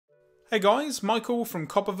Hey guys, Michael from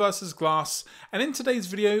Copper vs Glass, and in today's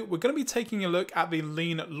video we're going to be taking a look at the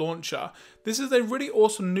Lien launcher. This is a really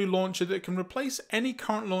awesome new launcher that can replace any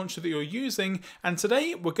current launcher that you're using, and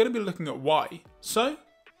today we're going to be looking at why. So,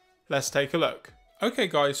 let's take a look. Okay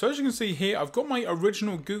guys, so as you can see here, I've got my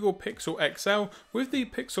original Google Pixel XL with the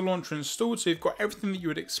Pixel launcher installed, so you've got everything that you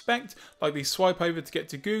would expect, like the swipe over to get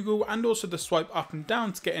to Google and also the swipe up and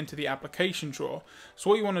down to get into the application drawer. So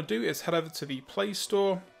what you want to do is head over to the Play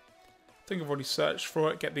Store. I think I've already searched for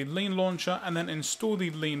it, get the Lien launcher and then install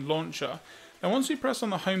the Lien launcher. Now once you press on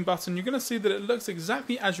the home button, you're going to see that it looks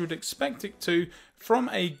exactly as you would expect it to from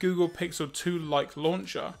a Google Pixel 2 like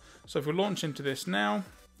launcher. So if we launch into this now,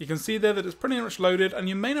 you can see there that it's pretty much loaded, and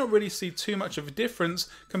you may not really see too much of a difference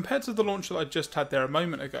compared to the launcher that I just had there a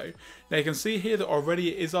moment ago. Now you can see here that already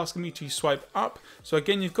it is asking me to swipe up. So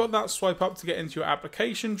again, you've got that swipe up to get into your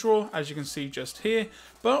application drawer, as you can see just here.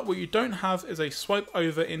 But what you don't have is a swipe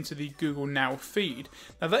over into the Google Now feed.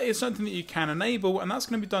 Now that is something that you can enable, and that's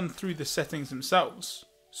going to be done through the settings themselves.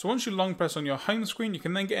 So once you long press on your home screen, you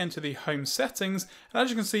can then get into the home settings, and as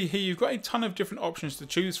you can see here, you've got a ton of different options to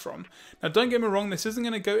choose from. Now don't get me wrong, this isn't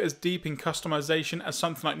going to go as deep in customization as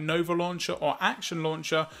something like Nova Launcher or Action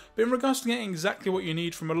Launcher, but in regards to getting exactly what you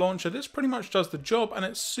need from a launcher, this pretty much does the job, and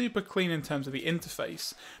it's super clean in terms of the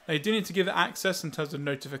interface. Now you do need to give it access in terms of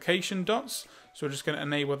notification dots, so we're just going to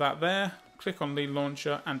enable that there, click on Lien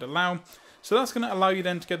launcher and allow. So that's going to allow you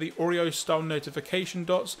then to get the Oreo style notification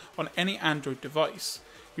dots on any Android device.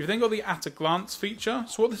 You've then got the at a glance feature.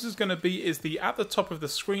 So what this is going to be is the at the top of the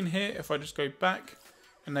screen here. If I just go back,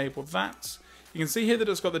 enable that, you can see here that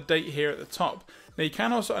it's got the date here at the top. Now you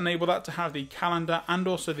can also enable that to have the calendar and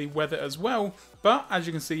also the weather as well, but as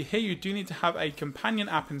you can see here, you do need to have a companion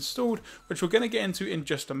app installed, which we're going to get into in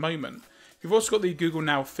just a moment. You've also got the Google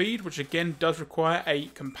Now feed, which again does require a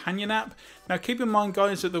companion app. Now keep in mind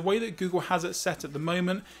guys that the way that Google has it set at the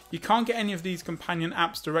moment, you can't get any of these companion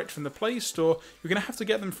apps direct from the Play Store. You're going to have to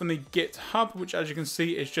get them from the GitHub, which as you can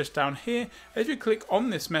see is just down here. If you click on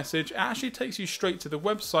this message, it actually takes you straight to the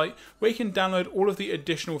website where you can download all of the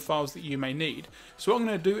additional files that you may need. So what I'm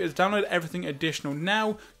going to do is download everything additional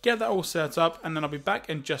now, get that all set up, and then I'll be back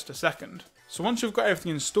in just a second. So once you've got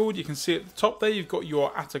everything installed, you can see at the top there you've got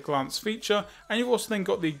your at a glance feature, and you've also then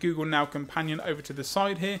got the Google Now companion over to the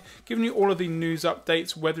side here, giving you all of the news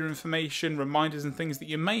updates, weather information, reminders and things that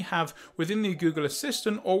you may have within the Google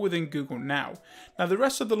Assistant or within Google Now. Now the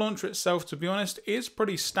rest of the launcher itself, to be honest, is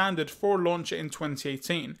pretty standard for a launcher in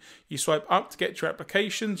 2018. You swipe up to get your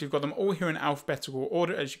applications, you've got them all here in alphabetical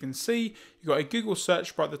order as you can see, you've got a Google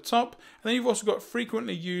search bar at the top, and then you've also got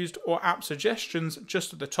frequently used or app suggestions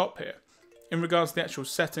just at the top here. In regards to the actual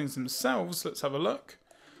settings themselves, let's have a look.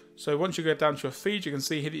 So once you go down to your feed, you can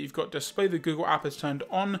see here that you've got display the Google app is turned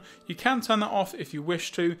on. You can turn that off if you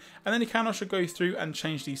wish to, and then you can also go through and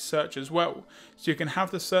change the search as well. So you can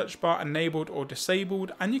have the search bar enabled or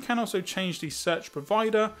disabled, and you can also change the search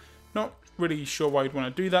provider. Not really sure why you'd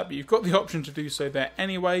want to do that, but you've got the option to do so there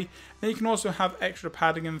anyway. Then you can also have extra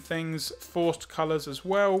padding and things, forced colors as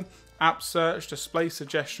well, app search, display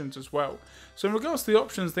suggestions as well. So in regards to the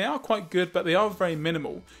options, they are quite good, but they are very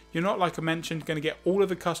minimal. You're not, like I mentioned, going to get all of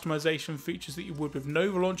the customization features that you would with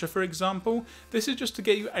Nova Launcher, for example. This is just to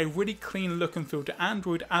get you a really clean look and feel to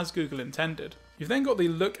Android as Google intended. You've then got the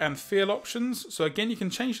look and feel options. So again, you can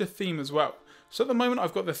change the theme as well. So at the moment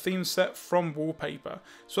I've got the theme set from wallpaper.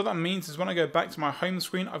 So what that means is when I go back to my home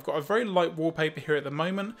screen, I've got a very light wallpaper here at the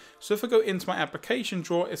moment. So if I go into my application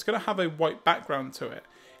drawer, it's going to have a white background to it.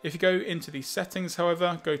 If you go into the settings,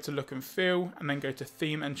 however, go to look and feel and then go to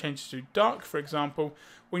theme and change it to dark, for example,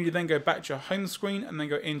 when you then go back to your home screen and then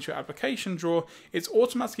go into your application drawer, it's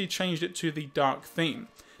automatically changed it to the dark theme.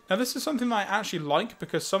 Now this is something that I actually like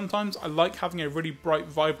because sometimes I like having a really bright,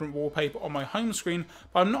 vibrant wallpaper on my home screen,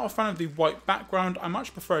 but I'm not a fan of the white background. I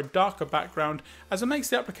much prefer a darker background as it makes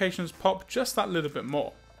the applications pop just that little bit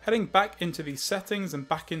more. Heading back into the settings and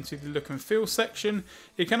back into the look and feel section,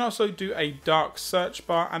 you can also do a dark search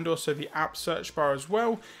bar and also the app search bar as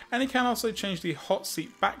well, and you can also change the hot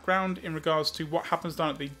seat background in regards to what happens down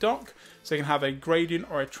at the dock, so you can have a gradient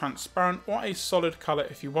or a transparent or a solid colour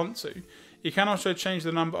if you want to. You can also change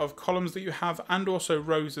the number of columns that you have and also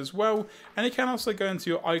rows as well, and you can also go into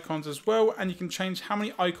your icons as well, and you can change how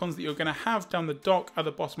many icons that you're going to have down the dock at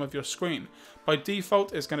the bottom of your screen. By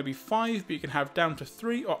default it's going to be 5, but you can have down to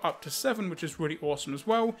 3 or up to 7, which is really awesome as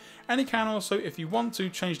well, and you can also, if you want to,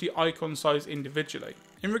 change the icon size individually.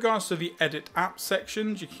 In regards to the edit app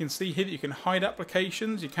sections, you can see here that you can hide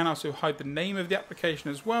applications, you can also hide the name of the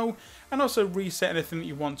application as well, and also reset anything that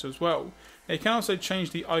you want to as well. Now you can also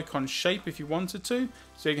change the icon shape if you wanted to,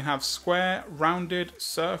 So you can have square, rounded,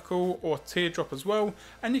 circle, or teardrop as well,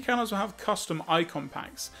 and you can also have custom icon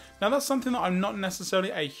packs. Now that's something that I'm not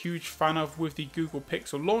necessarily a huge fan of with the Google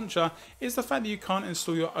Pixel launcher, is the fact that you can't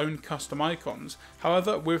install your own custom icons.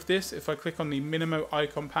 However, with this, if I click on the Minimo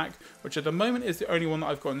icon pack, which at the moment is the only one that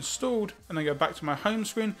I've got installed, and then go back to my home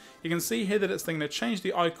screen, you can see here that it's going to change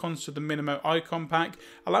the icons to the Minimo icon pack,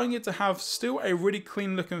 allowing it to have still a really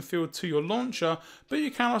clean look and feel to your launcher, but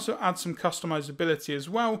you can also add some customizability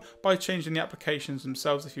as well by changing the applications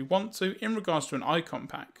themselves if you want to in regards to an icon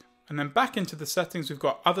pack. And then back into the settings, we've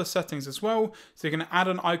got other settings as well. So you can add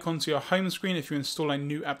an icon to your home screen if you install a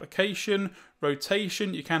new application.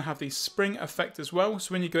 Rotation, you can have the spring effect as well.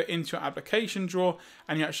 So when you go into your application drawer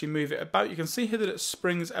and you actually move it about, you can see here that it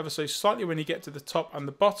springs ever so slightly when you get to the top and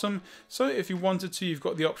the bottom. So if you wanted to, you've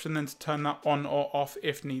got the option then to turn that on or off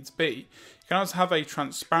if needs be. You can also have a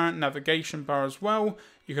transparent navigation bar as well.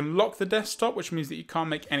 You can lock the desktop, which means that you can't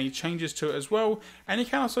make any changes to it as well. And you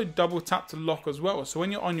can also double tap to lock as well. So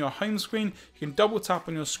when you're on your home screen, you can double tap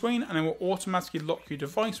on your screen and it will automatically lock your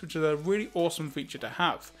device, which is a really awesome feature to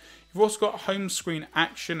have. You've also got home screen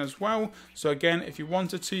action as well. So again, if you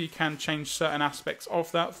wanted to, you can change certain aspects of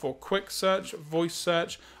that for quick search, voice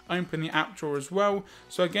search, open the app drawer as well.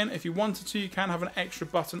 So again, if you wanted to, you can have an extra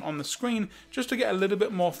button on the screen just to get a little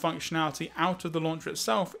bit more functionality out of the launcher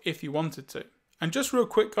itself if you wanted to. And just real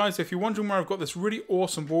quick guys, if you're wondering where I've got this really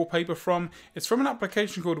awesome wallpaper from, it's from an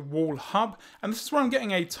application called Wall Hub, and this is where I'm getting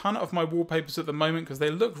a ton of my wallpapers at the moment because they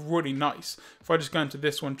look really nice. If I just go into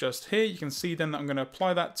this one just here, you can see then that I'm going to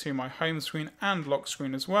apply that to my home screen and lock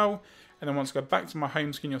screen as well. And then once I go back to my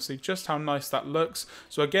home screen, you'll see just how nice that looks.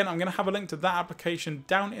 So again, I'm going to have a link to that application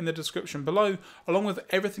down in the description below, along with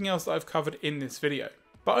everything else that I've covered in this video.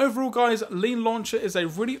 But overall guys, Lien Launcher is a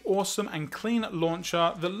really awesome and clean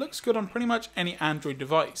launcher that looks good on pretty much any Android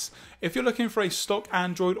device. If you're looking for a stock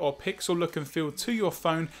Android or Pixel look and feel to your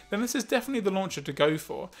phone, then this is definitely the launcher to go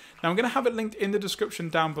for. Now I'm going to have it linked in the description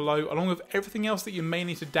down below, along with everything else that you may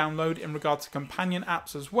need to download in regard to companion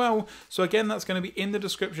apps as well. So again, that's going to be in the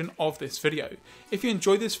description of this video. If you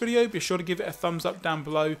enjoyed this video, be sure to give it a thumbs up down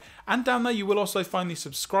below, and down there you will also find the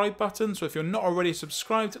subscribe button. So if you're not already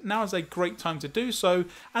subscribed, now is a great time to do so.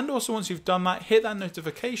 And also once you've done that, hit that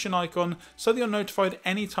notification icon so that you're notified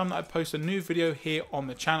anytime that I post a new video here on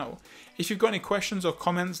the channel. If you've got any questions or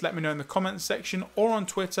comments, let me know in the comments section or on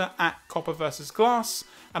Twitter at Copper vs Glass.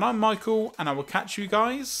 And I'm Michael, and I will catch you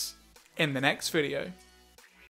guys in the next video.